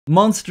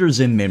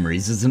Monsters and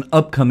Memories is an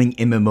upcoming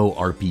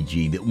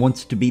MMORPG that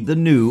wants to be the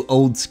new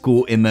old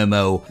school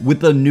MMO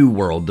with a new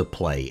world to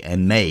play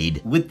and made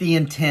with the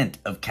intent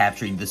of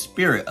capturing the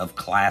spirit of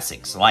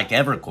classics like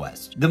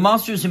EverQuest. The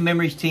Monsters and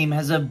Memories team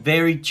has a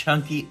very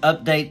chunky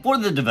update for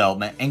the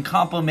development and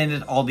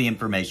complemented all the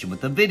information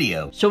with a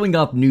video showing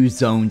off new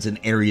zones and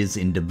areas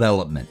in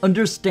development.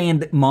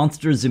 Understand that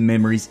Monsters and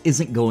Memories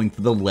isn't going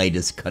for the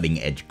latest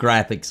cutting edge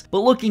graphics,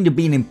 but looking to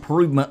be an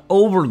improvement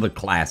over the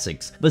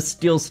classics, but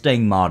still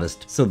staying modest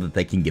so that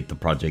they can get the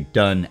project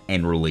done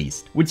and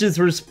released, which is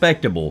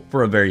respectable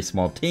for a very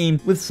small team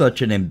with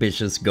such an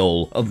ambitious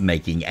goal of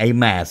making a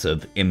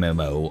massive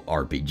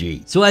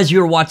MMORPG. So as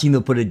you're watching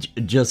the footage,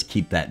 just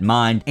keep that in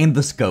mind and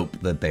the scope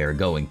that they are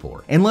going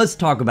for. And let's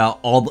talk about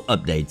all the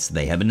updates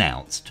they have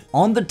announced.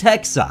 On the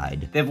tech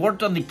side, they've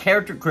worked on the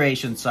character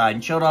creation side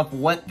and showed off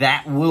what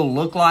that will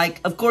look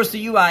like. Of course,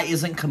 the UI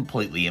isn't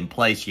completely in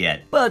place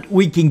yet, but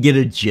we can get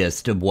a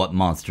gist of what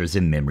Monsters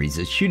and Memories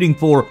is shooting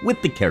for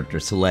with the character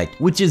select,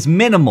 which is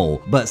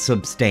minimal but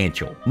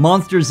substantial.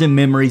 Monsters and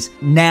Memories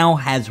now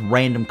has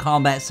random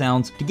combat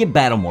sounds to give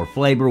battle more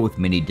flavor with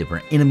many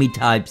different enemy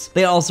types.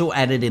 They also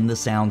added in the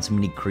sounds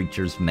many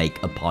creatures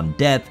make upon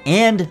death,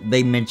 and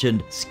they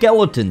mentioned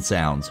skeleton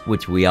sounds,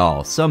 which we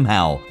all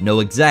somehow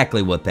know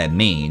exactly what that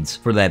means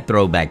for that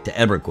throwback to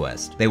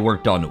EverQuest. They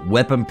worked on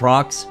weapon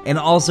procs and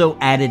also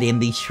added in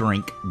the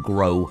shrink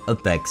grow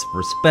effects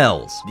for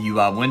spells. The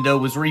UI window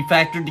was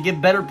refactored to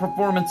give better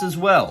performance as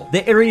well.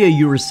 The area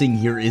you are seeing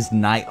here is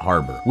Night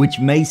Harbor, which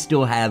may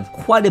still have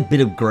quite a bit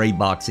of gray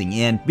boxing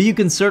in, but you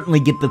can certainly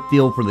get the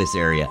feel for this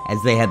area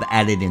as they have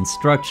added in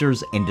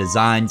structures and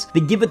designs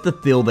that give it the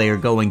feel they are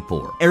going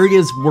for.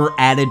 Areas were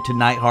added to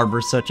Night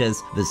Harbor such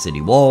as the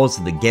city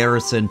walls, the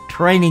garrison,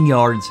 training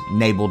yards,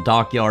 naval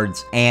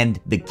dockyards, and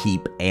the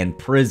keep and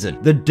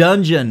prison. The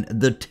dungeon,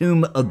 the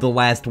Tomb of the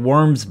Last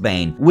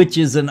Wormsbane, which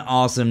is an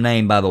awesome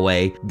name by the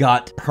way,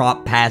 got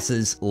prop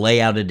passes,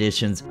 layout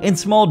additions, and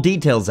small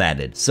details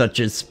added, such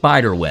as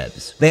spider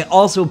webs. They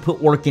also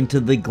put work into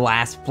the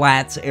glass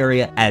flats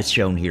area as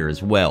shown here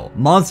as well.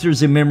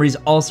 Monsters and Memories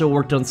also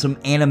worked on some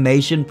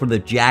animation for the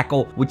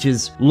jackal, which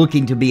is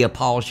looking to be a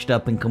polished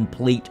up and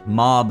complete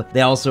mob.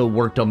 They also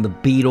worked on the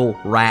beetle,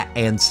 rat,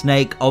 and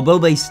snake, although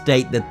they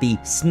state that the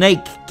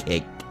snake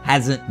kick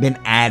hasn't been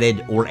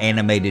added or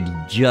animated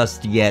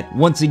just yet.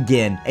 Once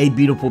again, a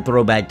beautiful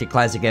throwback to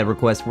classic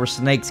EverQuest where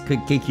snakes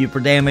could kick you for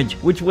damage,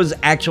 which was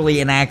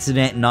actually an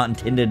accident and not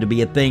intended to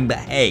be a thing, but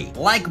hey,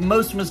 like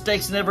most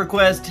mistakes in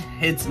EverQuest,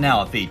 it's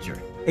now a feature.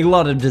 A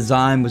lot of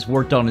design was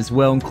worked on as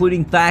well,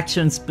 including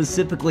factions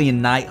specifically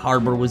in Night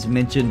Harbor was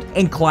mentioned,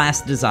 and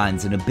class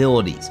designs and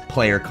abilities.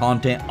 Player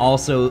content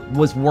also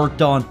was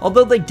worked on,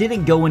 although they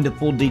didn't go into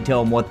full detail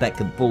on what that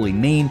could fully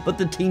mean, but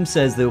the team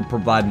says they will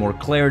provide more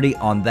clarity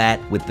on that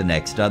with the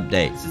next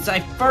update. Since I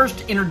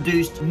first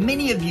introduced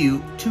many of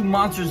you to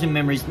Monsters and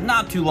Memories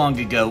not too long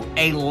ago,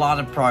 a lot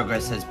of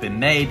progress has been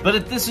made, but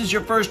if this is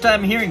your first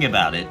time hearing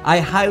about it, I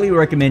highly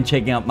recommend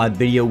checking out my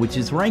video, which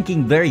is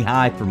ranking very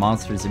high for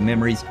Monsters and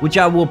Memories, which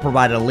I will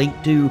provide a link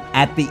to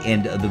at the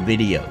end of the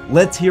video.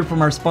 Let's hear from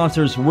our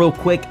sponsors real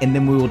quick and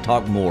then we will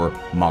talk more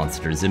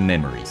Monsters and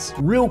Memories.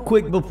 Real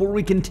quick before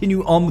we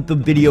continue on with the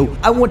video,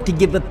 I want to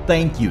give a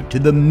thank you to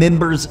the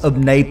members of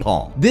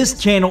Napalm. This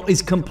channel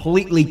is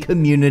completely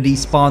community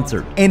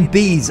sponsored, and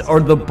these are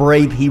the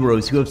brave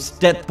heroes who have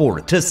stepped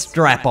forth to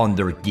strap on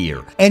their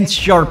gear and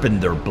sharpen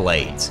their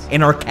blades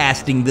and are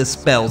casting the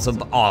spells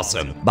of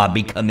awesome by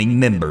becoming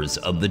members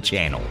of the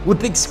channel.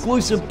 With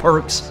exclusive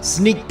perks,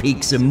 sneak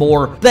peeks, and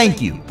more,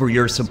 thank you for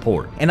your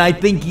support. And I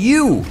think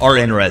you are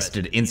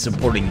interested in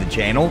supporting the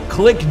channel.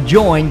 Click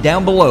join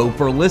down below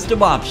for a list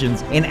of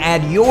options and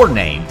add your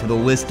name to the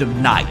list of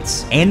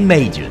knights and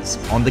mages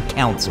on the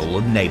Council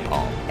of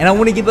Napalm. And I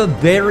want to give a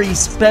very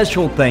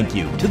special thank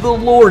you to the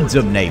Lords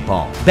of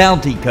Napalm,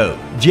 Bounty Code,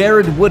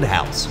 Jared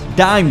Woodhouse,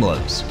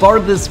 Daimlos,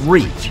 Farthest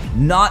Reach,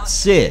 Not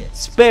Sid,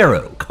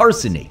 Sparrow,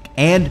 Carsonik,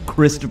 and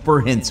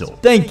Christopher Hensel.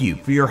 Thank you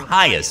for your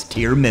highest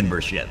tier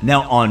membership.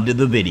 Now on to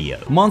the video.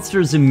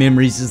 Monsters and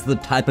Memories is the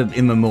type of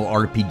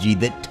MMORPG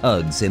that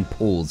tugs and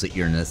pulls at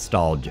your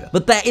nostalgia.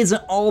 But that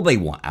isn't all they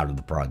want out of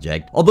the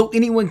project. Although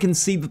anyone can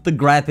see that the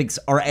graphics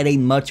are at a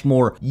much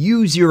more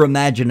use your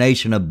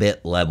imagination a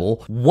bit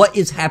level, what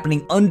is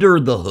happening under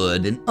the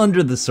hood and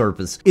under the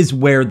surface is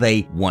where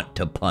they want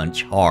to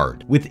punch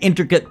hard. With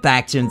intricate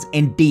factions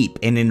and deep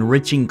and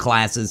enriching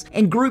classes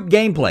and group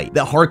gameplay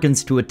that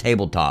harkens to a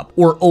tabletop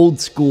or old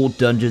school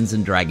Dungeons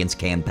 & Dragons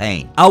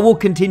campaign. I will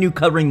continue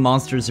covering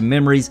Monsters and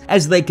Memories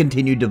as they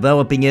continue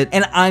developing it,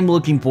 and I'm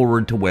looking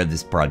forward to where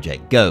this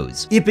project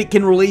goes. If it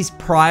can release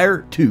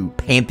prior to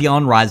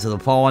Pantheon Rise of the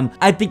Fallen,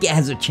 I think it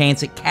has a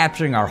chance at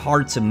capturing our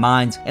hearts and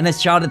minds and a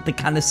shot at the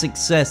kind of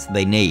success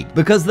they need.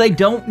 Because they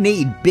don't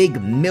need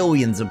big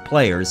millions of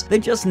players, they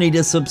just need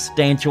a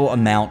substantial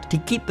amount to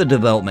keep the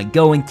development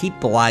going, keep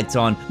the lights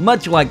on,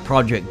 much like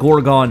Project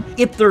Gorgon.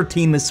 If their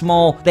team is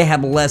small, they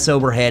have less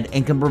overhead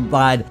and can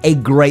provide a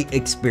great great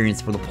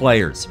experience for the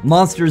players.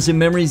 Monsters and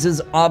Memories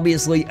is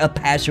obviously a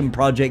passion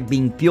project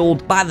being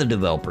fueled by the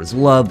developers'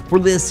 love for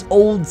this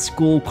old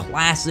school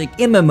classic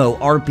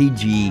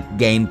MMORPG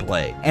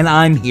gameplay, and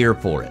I'm here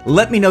for it.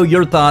 Let me know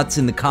your thoughts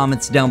in the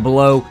comments down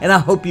below, and I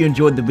hope you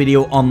enjoyed the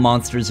video on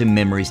Monsters and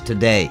Memories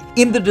today.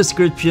 In the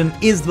description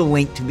is the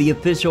link to the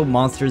official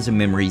Monsters and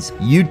Memories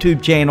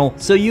YouTube channel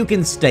so you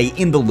can stay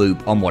in the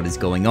loop on what is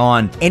going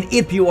on. And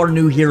if you are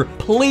new here,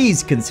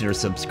 please consider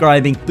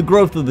subscribing. The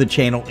growth of the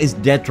channel is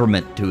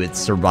detriment to its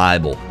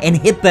survival. And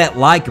hit that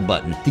like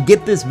button to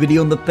get this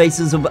video in the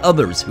faces of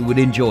others who would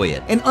enjoy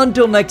it. And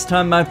until next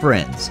time, my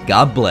friends,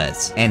 God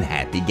bless and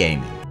happy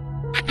gaming.